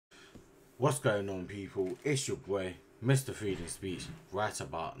What's going on, people? It's your boy Mr. Freedom Speech right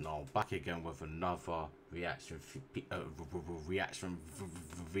about now, back again with another reaction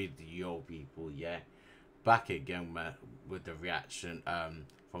video, people. Yeah, back again with the reaction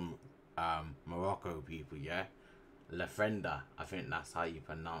from Morocco, people. Yeah, LFERDA, I think that's how you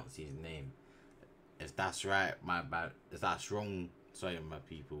pronounce his name. If that's right, my bad. If that's wrong, sorry, my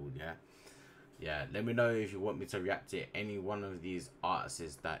people. Yeah, let me know if you want me to react to any one of these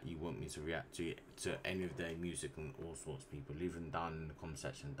artists that you want me to react to any of their music and all sorts, people. Leave them down in the comment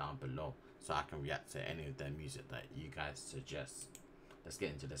section down below so I can react to any of their music that you guys suggest. Let's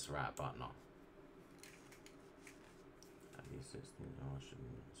get into this right about now. At least 16 hours should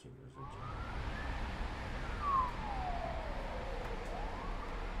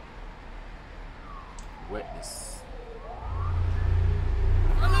Witness.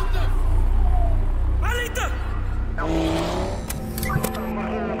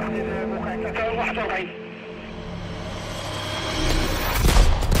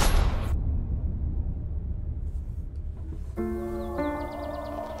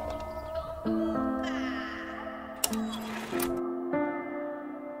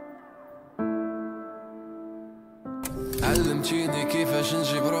 علمتيني كيفاش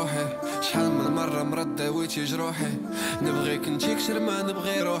نجيب روحي، شحال من مرة مرض داويتي جروحي، نبغيك انتي كتر ما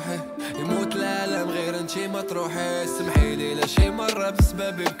نبغي روحي، يموت العالم غير انتي ما تروحي، سمحيلي لا شي مرة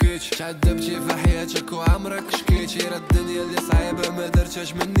بسببي بكيتش، تعذبتي في حياتك وعمرك شكيتي، راه الدنيا اللي صعيبة ما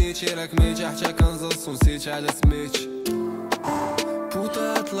درتهاش منيتي، راك ميتة حتى كنزلص ونسيت على سميتش،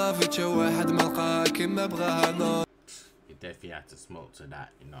 بوطا طلافي تا واحد ما لقاها كيما بغاها نار. You definitely have to smoke to that,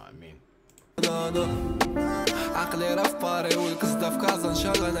 you know what I mean? عقلي راه في باري والقصده في كازا، ان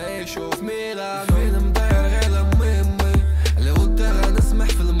شاء الله نعيشو في ميلان، فين مداير غير مهمي اللي غدا غنسمح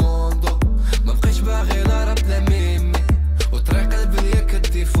في الموندو، ما بقيتش باغي نهرب بلا ميمي، وطريق البليه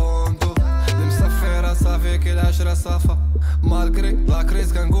كدي فوندو، اللي مصفي راه صافي كي العشرة صافا، مالكري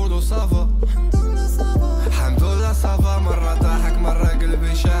لاكريز كنقولو صافا، الحمد لله صافا، مرة ضحك مرة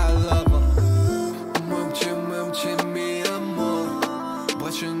قلبي شاعل لافا، ممتي مي امور،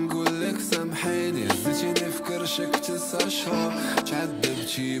 بغيتش نقولك سامحيني، هزيتيني في كرشك 9 شهور،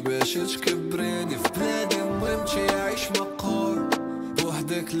 تعذبتي باش تكبريني، في بلادي مهمتي عيش مقهور،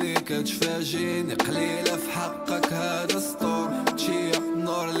 بوحدك لي كتفاجيني، قليلة في حقك هذا سطور، تشيا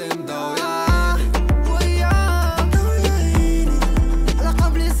نور اللي مضاوي عيني، على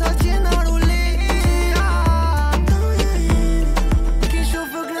قبلي صاتي نار وليل، كي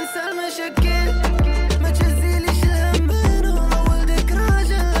نشوفك ننسى المشاكل، ما تهزيليش الهم انا ولدك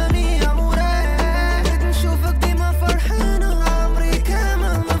راجل راني اموري، بغيت نشوفك ديما فرحانة، عمري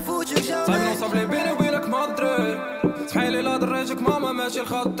كامل ما نفوتك جامي، صايب نوصف لي بيني وبينك ما ادري، صحيلي لا دريتك ماما ماشي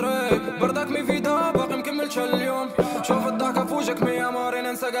لخاطري، بردك مي فيدا باقي مكملتش اليوم، شوف الضحكة في وجهك مي اموري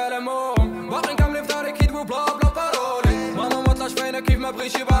ننسى كلامهم، باقي نكملي في داري كيدوي بلا بلا بارولي، ماما ما طلعش فينا كيف ما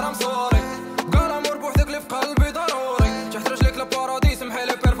بغيتش يبقى راه مصوري، بقى الامور بوحدك اللي في قلبي ضروري، تحت رجليك لبارادي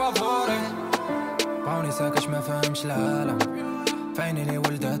سمحيلي بير فافوري، باوني ساكش ما فهمش العالم، فعيني لي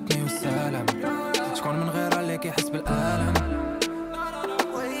ولدتني والسلام، شكون من غيرها اللي كيحس بالالم،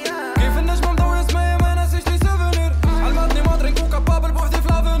 كيف النجم مضوي سمية ما ناسيش لي سوفونير، علمتني ما درينك وكابابل بوحدي في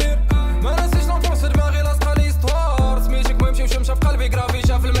لافونير، ما ناسيش لونفونس في دماغي لاصقة لي ستوار، سميتك مهمشي وشمشة في قلبي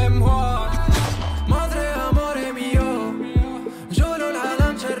كرافيشة في الميموار، ما دري اموري ميو نجولو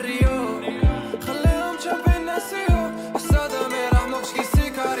العالم تشريو، خليهم شابين ناسيو، السادة ما يرحموكش كي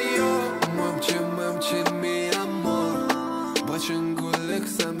سيكاريو، ممتي مي امور، بغيتش نقولك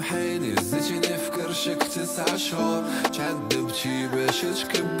سامحيني، هزيتيني في كرشك 9 شهور، تعذبتي باش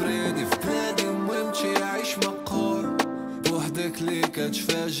تكبريني، في بلادي مهمتي عيش مقهور، بوحدك لي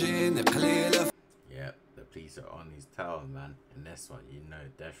كتفاجيني، قليلة. Yep, the police are on his tail, man, and that's what you know,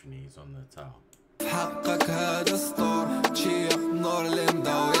 definitely he's on the tail. في حقك هذا سطور، تشيا نور اللي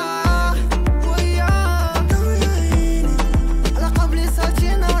مضاوي عيني، على قبلي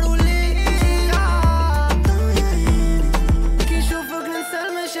صاتي نار وليل، كي نشوفك ننسى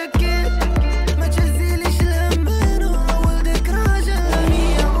المشاكل، ما تهزيليش الهم انا ولدك راجل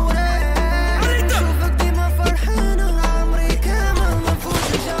راني اموري، نشوفك ديما فرحانة، عمري كامل ما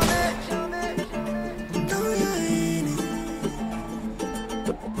نفوتك جامي،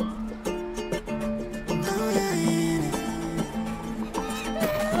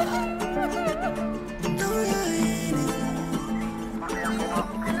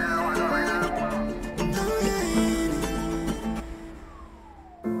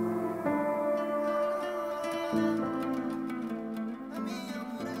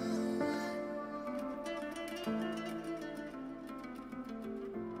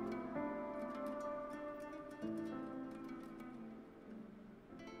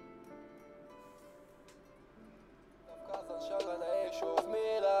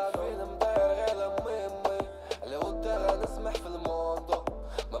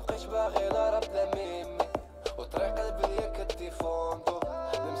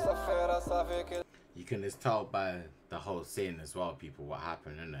 You can just tell by the whole scene as well, people, what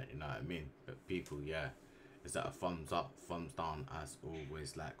happened, innit? You know what I mean? But people, yeah, is that a thumbs up, thumbs down, as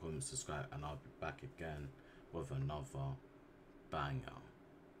always. Like, comment, subscribe, and I'll be back again with another banger.